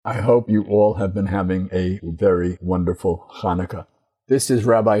I hope you all have been having a very wonderful Hanukkah. This is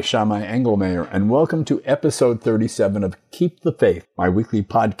Rabbi Shammai Engelmayer, and welcome to episode 37 of Keep the Faith, my weekly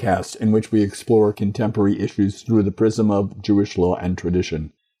podcast in which we explore contemporary issues through the prism of Jewish law and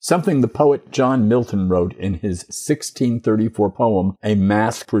tradition. Something the poet John Milton wrote in his 1634 poem, A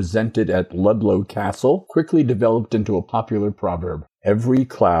Masque Presented at Ludlow Castle, quickly developed into a popular proverb. Every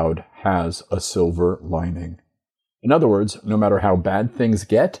cloud has a silver lining. In other words, no matter how bad things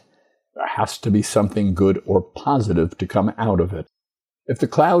get, there has to be something good or positive to come out of it. If the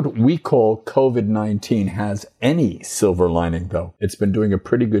cloud we call COVID-19 has any silver lining, though, it's been doing a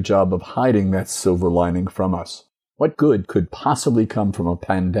pretty good job of hiding that silver lining from us. What good could possibly come from a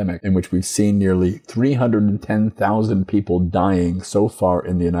pandemic in which we've seen nearly 310,000 people dying so far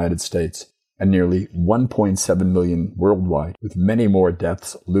in the United States and nearly 1.7 million worldwide, with many more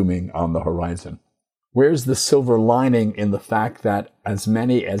deaths looming on the horizon? Where's the silver lining in the fact that as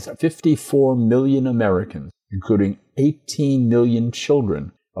many as 54 million Americans, including 18 million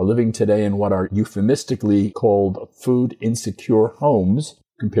children, are living today in what are euphemistically called food-insecure homes,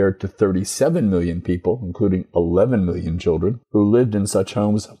 compared to 37 million people, including 11 million children, who lived in such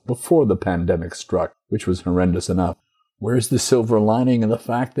homes before the pandemic struck, which was horrendous enough? Where's the silver lining in the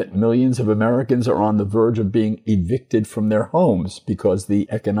fact that millions of Americans are on the verge of being evicted from their homes because the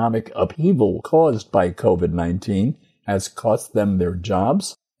economic upheaval caused by COVID-19 has cost them their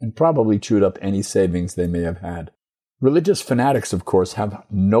jobs and probably chewed up any savings they may have had? Religious fanatics, of course, have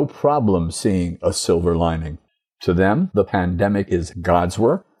no problem seeing a silver lining. To them, the pandemic is God's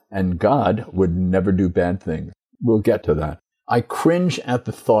work, and God would never do bad things. We'll get to that. I cringe at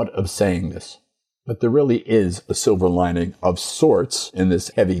the thought of saying this, but there really is a silver lining of sorts in this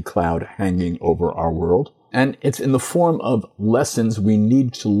heavy cloud hanging over our world, and it's in the form of lessons we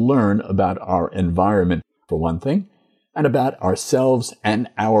need to learn about our environment, for one thing, and about ourselves and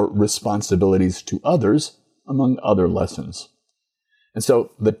our responsibilities to others, among other lessons. And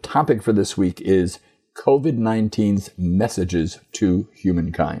so the topic for this week is COVID-19's messages to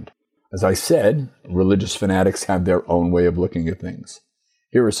humankind. As I said, religious fanatics have their own way of looking at things.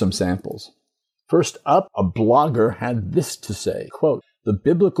 Here are some samples. First up, a blogger had this to say, quote, "The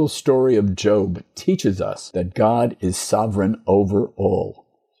biblical story of Job teaches us that God is sovereign over all.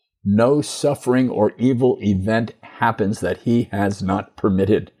 No suffering or evil event happens that he has not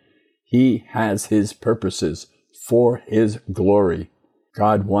permitted. He has his purposes for his glory.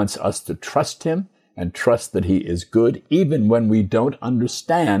 God wants us to trust him and trust that he is good, even when we don't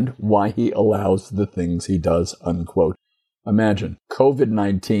understand why he allows the things he does," unquote. Imagine,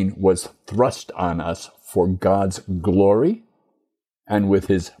 COVID-19 was thrust on us for God's glory and with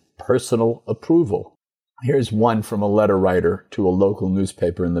his personal approval. Here's one from a letter writer to a local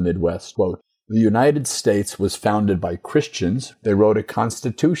newspaper in the Midwest. Quote, "The United States was founded by Christians. They wrote a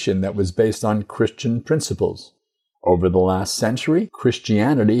constitution that was based on Christian principles. Over the last century,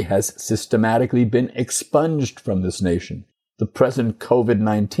 Christianity has systematically been expunged from this nation. The present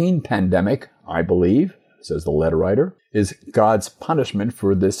COVID-19 pandemic, I believe," says the letter writer, "is God's punishment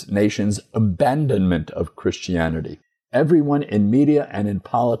for this nation's abandonment of Christianity. Everyone in media and in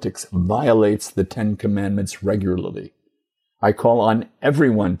politics violates the Ten Commandments regularly. I call on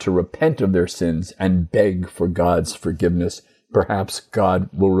everyone to repent of their sins and beg for God's forgiveness. Perhaps God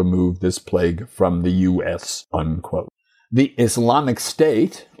will remove this plague from the U.S., unquote. The Islamic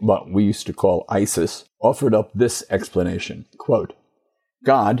State, what we used to call ISIS, offered up this explanation, quote,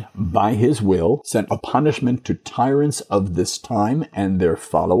 "God, by his will, sent a punishment to tyrants of this time and their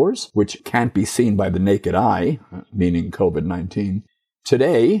followers, which can't be seen by the naked eye," meaning COVID-19.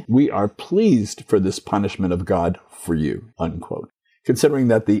 "Today, we are pleased for this punishment of God for you," unquote. Considering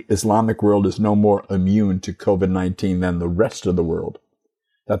that the Islamic world is no more immune to COVID-19 than the rest of the world,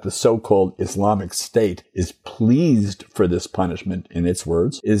 that the so-called Islamic State is pleased for this punishment, in its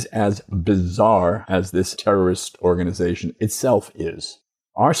words, is as bizarre as this terrorist organization itself is.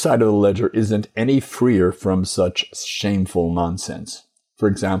 Our side of the ledger isn't any freer from such shameful nonsense. For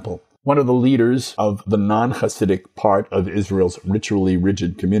example, one of the leaders of the non-Hasidic part of Israel's ritually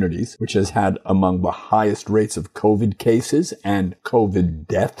rigid communities, which has had among the highest rates of COVID cases and COVID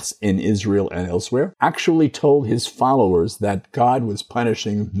deaths in Israel and elsewhere, actually told his followers that God was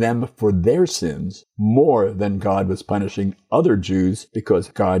punishing them for their sins more than God was punishing other Jews, because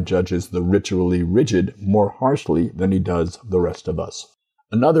God judges the ritually rigid more harshly than he does the rest of us.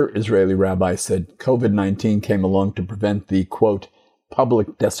 Another Israeli rabbi said COVID-19 came along to prevent the, quote,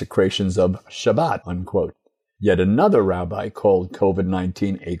 "public desecrations of Shabbat," unquote. Yet another rabbi called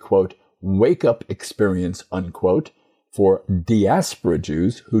COVID-19 a, quote, "wake-up experience," unquote, for diaspora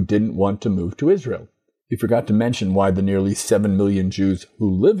Jews who didn't want to move to Israel. He forgot to mention why the nearly 7 million Jews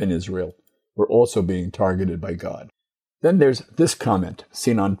who live in Israel were also being targeted by God. Then there's this comment,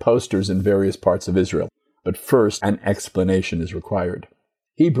 seen on posters in various parts of Israel. But first, an explanation is required.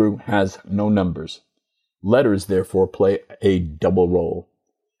 Hebrew has no numbers. Letters, therefore, play a double role.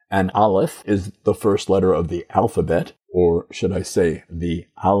 An aleph is the first letter of the alphabet, or should I say the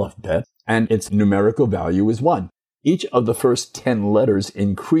alphabet, and its numerical value is 1. Each of the first 10 letters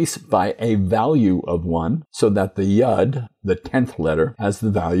increase by a value of 1, so that the yud, the 10th letter, has the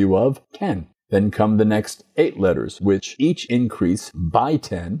value of 10. Then come the next 8 letters, which each increase by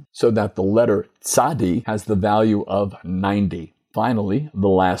 10, so that the letter tzadi has the value of 90. Finally, the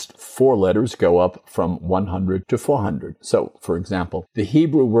last 4 letters go up from 100 to 400. So, for example, the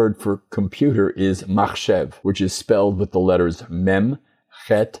Hebrew word for computer is machshev, which is spelled with the letters mem,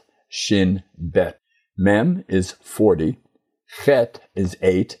 chet, shin, bet. Mem is 40, chet is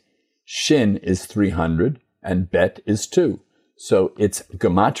 8, shin is 300, and bet is 2. So its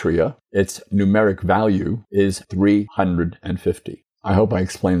gematria, its numeric value, is 350. I hope I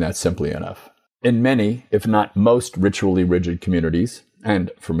explained that simply enough. In many, if not most, ritually rigid communities,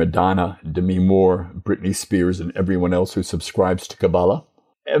 and for Madonna, Demi Moore, Britney Spears, and everyone else who subscribes to Kabbalah,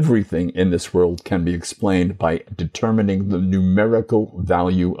 everything in this world can be explained by determining the numerical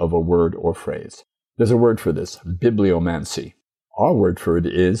value of a word or phrase. There's a word for this, bibliomancy. Our word for it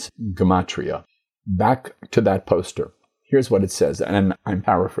is gematria. Back to that poster. Here's what it says, and I'm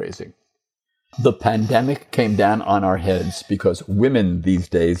paraphrasing. The pandemic came down on our heads because women these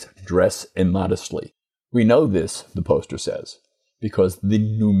days dress immodestly. We know this, the poster says, because the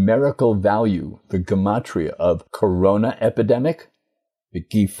numerical value, the gematria of corona epidemic, the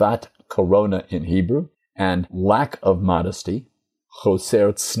gifat corona in Hebrew, and lack of modesty,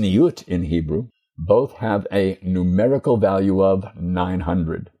 choser tzniut in Hebrew, both have a numerical value of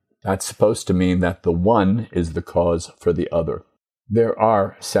 900. That's supposed to mean that the one is the cause for the other. There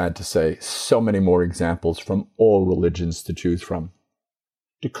are, sad to say, so many more examples from all religions to choose from.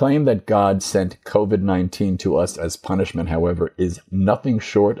 To claim that God sent COVID-19 to us as punishment, however, is nothing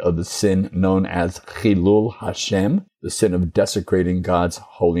short of the sin known as Chilul Hashem, the sin of desecrating God's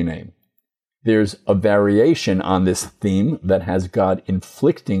holy name. There's a variation on this theme that has God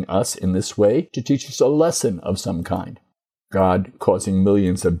inflicting us in this way to teach us a lesson of some kind. God causing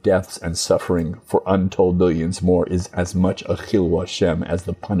millions of deaths and suffering for untold millions more is as much a Chilul Hashem as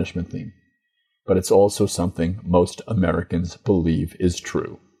the punishment theme. But it's also something most Americans believe is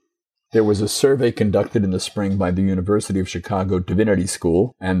true. There was a survey conducted in the spring by the University of Chicago Divinity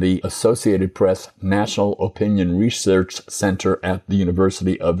School and the Associated Press National Opinion Research Center at the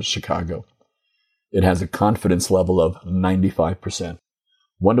University of Chicago. It has a confidence level of 95%.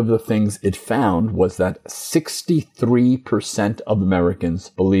 One of the things it found was that 63% of Americans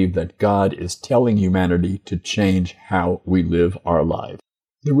believe that God is telling humanity to change how we live our lives.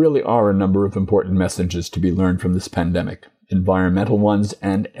 There really are a number of important messages to be learned from this pandemic, environmental ones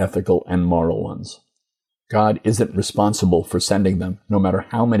and ethical and moral ones. God isn't responsible for sending them, no matter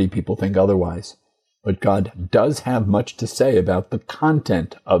how many people think otherwise. But God does have much to say about the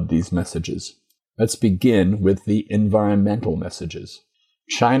content of these messages. Let's begin with the environmental messages.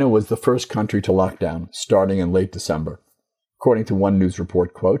 China was the first country to lock down, starting in late December. According to one news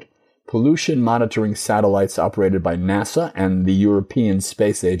report, quote, pollution monitoring satellites operated by NASA and the European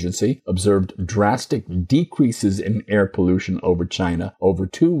Space Agency observed drastic decreases in air pollution over China over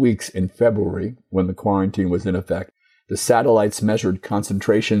 2 weeks in February when the quarantine was in effect. The satellites measured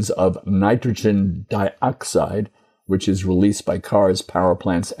concentrations of nitrogen dioxide, which is released by cars, power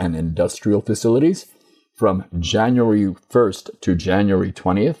plants, and industrial facilities, from January 1st to January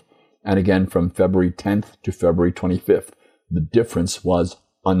 20th, and again from February 10th to February 25th. The difference was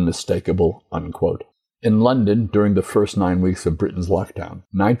unmistakable, unquote. In London, during the first 9 weeks of Britain's lockdown,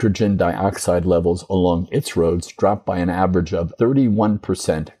 nitrogen dioxide levels along its roads dropped by an average of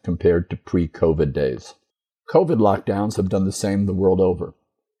 31% compared to pre-COVID days. COVID lockdowns have done the same the world over.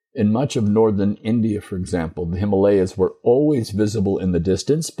 In much of northern India, for example, the Himalayas were always visible in the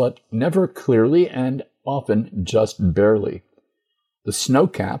distance, but never clearly and often just barely. The snow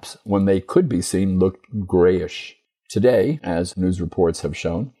caps, when they could be seen, looked grayish. Today, as news reports have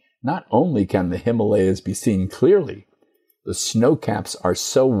shown, not only can the Himalayas be seen clearly, the snow caps are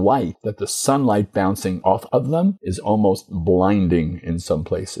so white that the sunlight bouncing off of them is almost blinding in some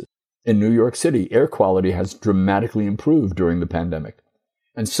places. In New York City, air quality has dramatically improved during the pandemic.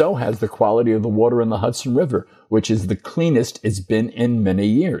 And so has the quality of the water in the Hudson River, which is the cleanest it's been in many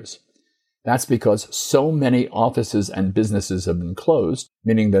years. That's because so many offices and businesses have been closed,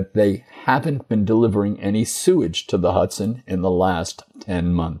 meaning that they haven't been delivering any sewage to the Hudson in the last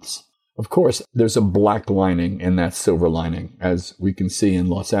 10 months. Of course, there's a black lining in that silver lining, as we can see in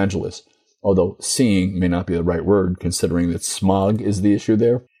Los Angeles, although seeing may not be the right word considering that smog is the issue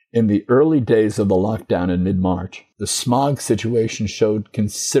there. In the early days of the lockdown in mid-March, the smog situation showed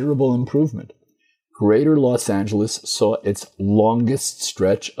considerable improvement. Greater Los Angeles saw its longest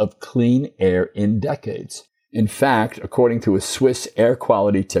stretch of clean air in decades. In fact, according to a Swiss air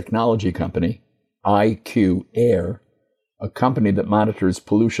quality technology company, IQ Air, a company that monitors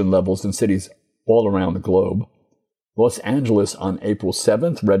pollution levels in cities all around the globe, Los Angeles on April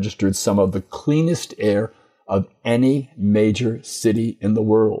 7th registered some of the cleanest air of any major city in the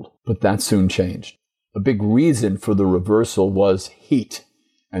world. But that soon changed. A big reason for the reversal was heat,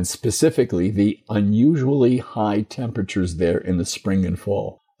 and specifically the unusually high temperatures there in the spring and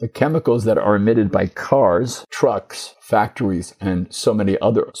fall. The chemicals that are emitted by cars, trucks, factories, and so many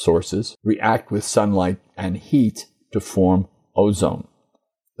other sources react with sunlight and heat to form ozone.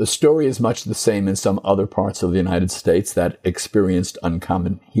 The story is much the same in some other parts of the United States that experienced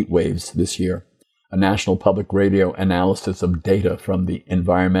uncommon heat waves this year. A National Public Radio analysis of data from the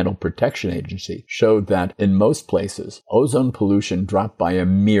Environmental Protection Agency showed that in most places, ozone pollution dropped by a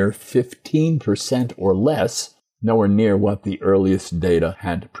mere 15% or less, nowhere near what the earliest data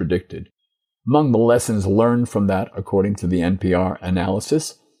had predicted. Among the lessons learned from that, according to the NPR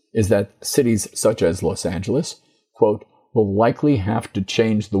analysis, is that cities such as Los Angeles, quote, will likely have to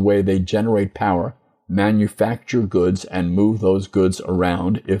change the way they generate power, manufacture goods, and move those goods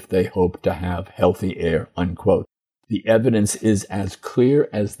around if they hope to have healthy air, unquote. The evidence is as clear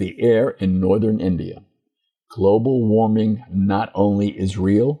as the air in northern India. Global warming not only is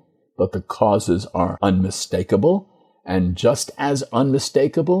real, but the causes are unmistakable, and just as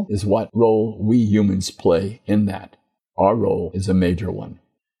unmistakable is what role we humans play in that. Our role is a major one.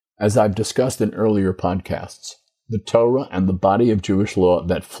 As I've discussed in earlier podcasts, the Torah and the body of Jewish law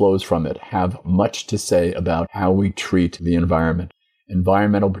that flows from it have much to say about how we treat the environment.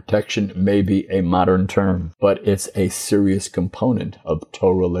 Environmental protection may be a modern term, but it's a serious component of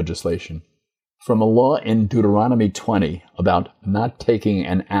Torah legislation. From a law in Deuteronomy 20 about not taking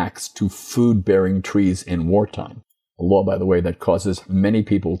an axe to food-bearing trees in wartime, a law, by the way, that causes many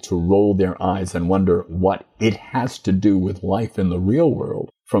people to roll their eyes and wonder what it has to do with life in the real world.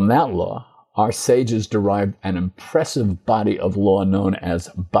 From that law, our sages derived an impressive body of law known as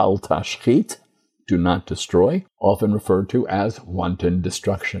Bal Tashchit, do not destroy, often referred to as wanton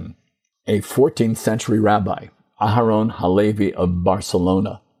destruction. A 14th century rabbi, Aharon Halevi of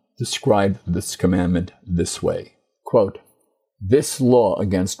Barcelona, described this commandment this way, quote, "This law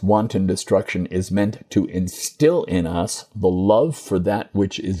against wanton destruction is meant to instill in us the love for that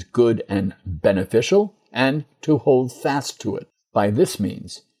which is good and beneficial and to hold fast to it. By this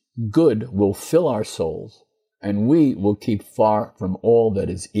means, good will fill our souls, and we will keep far from all that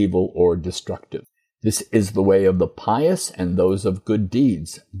is evil or destructive. This is the way of the pious and those of good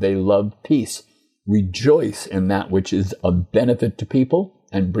deeds. They love peace, rejoice in that which is of benefit to people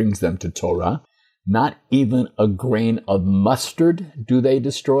and brings them to Torah. Not even a grain of mustard do they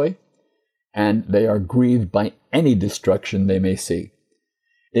destroy, and they are grieved by any destruction they may see.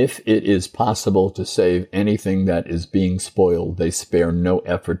 If it is possible to save anything that is being spoiled, they spare no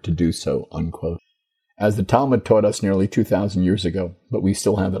effort to do so," unquote. As the Talmud taught us nearly 2,000 years ago, but we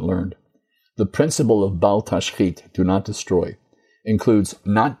still haven't learned, the principle of Bal Tashchit, do not destroy, includes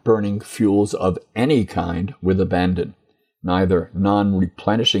not burning fuels of any kind with abandon, neither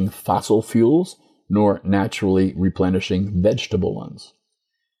non-replenishing fossil fuels nor naturally replenishing vegetable ones.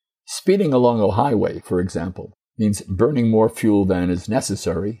 Speeding along a highway, for example, means burning more fuel than is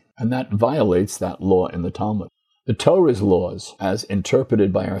necessary, and that violates that law in the Talmud. The Torah's laws, as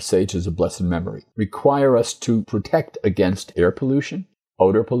interpreted by our sages of blessed memory, require us to protect against air pollution,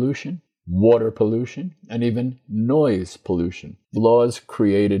 odor pollution, water pollution, and even noise pollution. Laws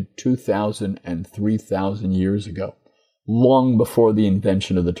created 2,000 and 3,000 years ago, long before the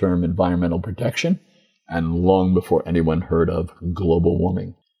invention of the term environmental protection, and long before anyone heard of global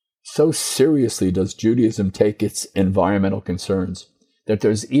warming. So seriously does Judaism take its environmental concerns that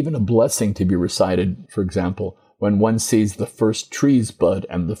there's even a blessing to be recited, for example, when one sees the first trees bud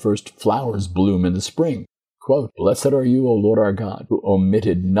and the first flowers bloom in the spring. Quote, "Blessed are you, O Lord our God, who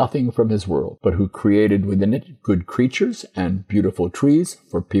omitted nothing from his world, but who created within it good creatures and beautiful trees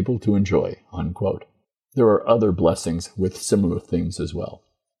for people to enjoy," unquote. There are other blessings with similar themes as well.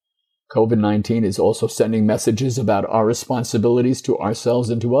 COVID-19 is also sending messages about our responsibilities to ourselves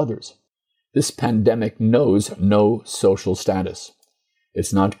and to others. This pandemic knows no social status.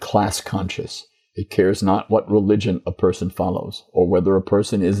 It's not class conscious. It cares not what religion a person follows, or whether a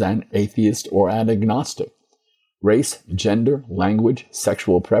person is an atheist or an agnostic. Race, gender, language,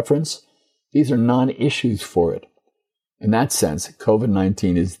 sexual preference, These are non-issues for it. In that sense,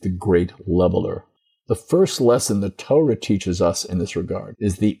 COVID-19 is the great leveler. The first lesson the Torah teaches us in this regard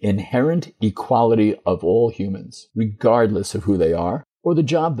is the inherent equality of all humans, regardless of who they are or the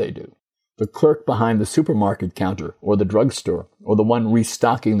job they do. The clerk behind the supermarket counter or the drugstore, or the one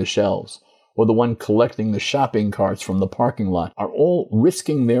restocking the shelves, or the one collecting the shopping carts from the parking lot are all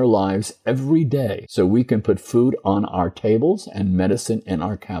risking their lives every day so we can put food on our tables and medicine in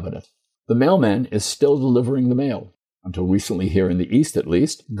our cabinets. The mailman is still delivering the mail. Until recently, here in the East at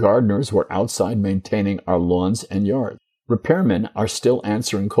least, gardeners were outside maintaining our lawns and yards. Repairmen are still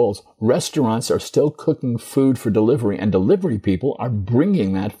answering calls. Restaurants are still cooking food for delivery, and delivery people are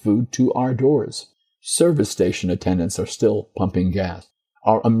bringing that food to our doors. Service station attendants are still pumping gas.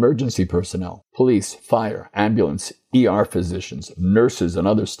 Our emergency personnel, police, fire, ambulance, ER physicians, nurses, and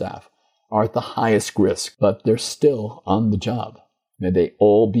other staff are at the highest risk, but they're still on the job. May they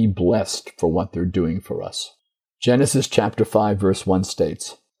all be blessed for what they're doing for us. Genesis chapter 5, verse 1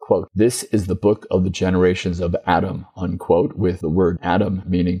 states, quote, "This is the book of the generations of Adam," unquote, with the word Adam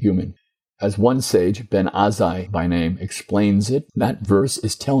meaning human. As one sage, Ben Azai by name, explains it, that verse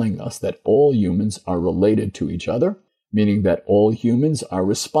is telling us that all humans are related to each other, meaning that all humans are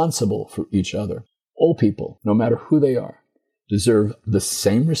responsible for each other. All people, no matter who they are, deserve the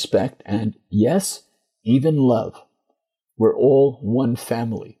same respect and, yes, even love. We're all one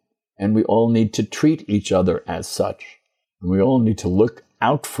family. And we all need to treat each other as such. And we all need to look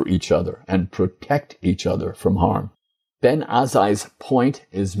out for each other and protect each other from harm. Ben Azai's point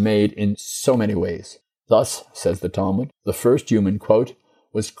is made in so many ways. Thus, says the Talmud, the first human, quote,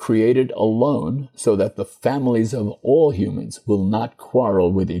 was created alone so that the families of all humans will not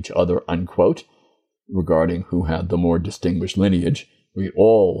quarrel with each other, unquote, regarding who had the more distinguished lineage. We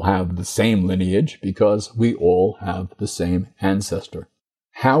all have the same lineage because we all have the same ancestor.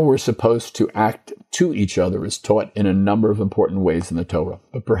 How we're supposed to act to each other is taught in a number of important ways in the Torah,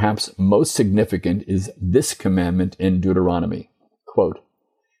 but perhaps most significant is this commandment in Deuteronomy. Quote,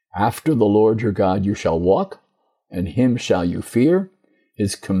 "After the Lord your God you shall walk, and him shall you fear,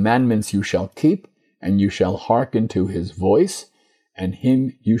 his commandments you shall keep, and you shall hearken to his voice, and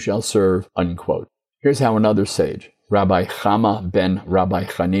him you shall serve," unquote. Here's how another sage, Rabbi Chama ben Rabbi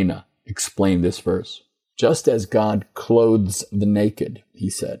Hanina, explained this verse. "Just as God clothes the naked," he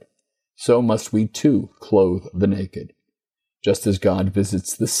said, "so must we too clothe the naked. Just as God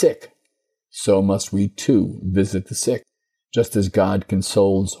visits the sick, so must we too visit the sick. Just as God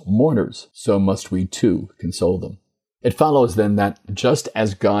consoles mourners, so must we too console them." It follows then that just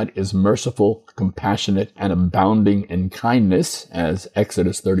as God is merciful, compassionate, and abounding in kindness, as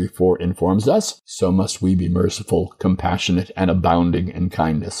Exodus 34 informs us, so must we be merciful, compassionate, and abounding in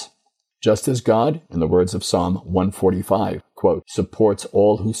kindness. Just as God, in the words of Psalm 145, quote, "supports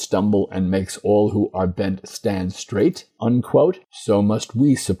all who stumble and makes all who are bent stand straight," unquote, so must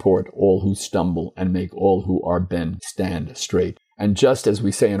we support all who stumble and make all who are bent stand straight. And just as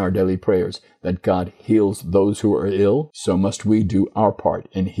we say in our daily prayers that God heals those who are ill, so must we do our part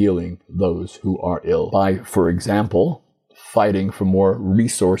in healing those who are ill by, for example, fighting for more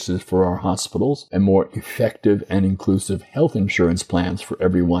resources for our hospitals and more effective and inclusive health insurance plans for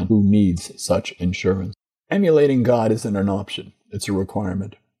everyone who needs such insurance. Emulating God isn't an option, it's a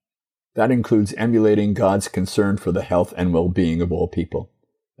requirement. That includes emulating God's concern for the health and well-being of all people.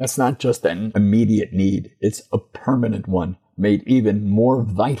 That's not just an immediate need, it's a permanent one, made even more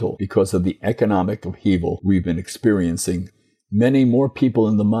vital because of the economic upheaval we've been experiencing. Many more people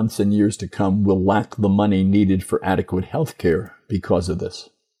in the months and years to come will lack the money needed for adequate health care because of this.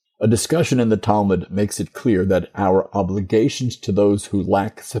 A discussion in the Talmud makes it clear that our obligations to those who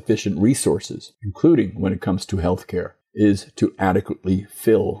lack sufficient resources, including when it comes to health care, is to adequately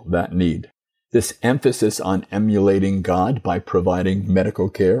fill that need. This emphasis on emulating God by providing medical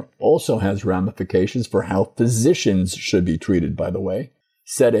care also has ramifications for how physicians should be treated, by the way.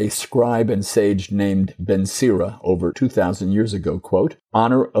 Said a scribe and sage named Ben Sira over 2,000 years ago, quote,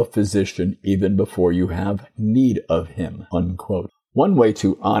 "Honor a physician even before you have need of him," unquote. One way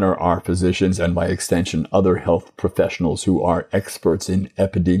to honor our physicians and by extension other health professionals who are experts in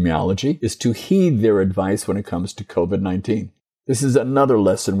epidemiology is to heed their advice when it comes to COVID-19. This is another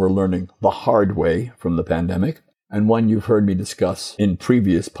lesson we're learning the hard way from the pandemic, and one you've heard me discuss in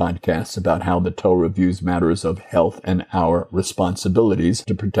previous podcasts about how the Torah views matters of health and our responsibilities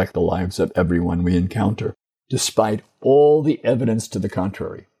to protect the lives of everyone we encounter, despite all the evidence to the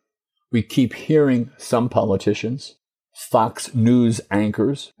contrary. We keep hearing some politicians, Fox News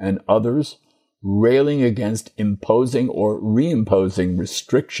anchors, and others railing against imposing or reimposing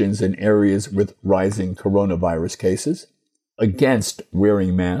restrictions in areas with rising coronavirus cases, against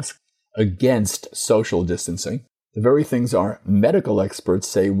wearing masks, against social distancing, the very things our medical experts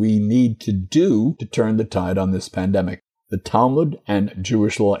say we need to do to turn the tide on this pandemic. The Talmud and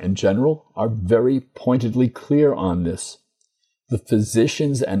Jewish law in general are very pointedly clear on this. The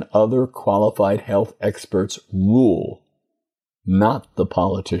physicians and other qualified health experts rule, not the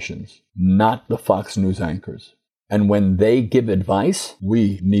politicians, not the Fox News anchors. And when they give advice,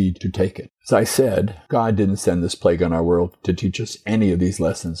 we need to take it. As I said, God didn't send this plague on our world to teach us any of these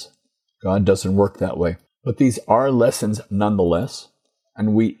lessons. God doesn't work that way. But these are lessons nonetheless,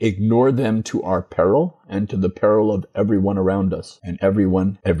 and we ignore them to our peril and to the peril of everyone around us and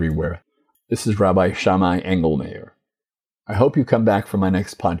everyone everywhere. This is Rabbi Shammai Engelmayer. I hope you come back for my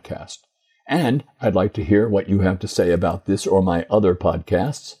next podcast. And I'd like to hear what you have to say about this or my other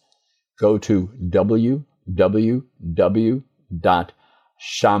podcasts. Go to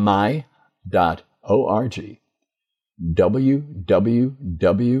www.shammai.org.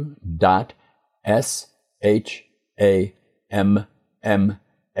 www.shammai.org.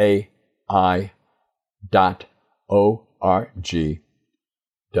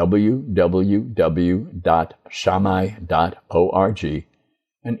 www.shammai.org.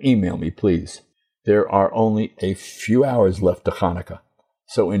 And email me, please. There are only a few hours left to Hanukkah,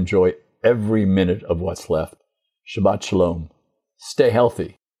 so enjoy every minute of what's left. Shabbat Shalom. Stay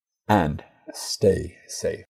healthy and stay safe.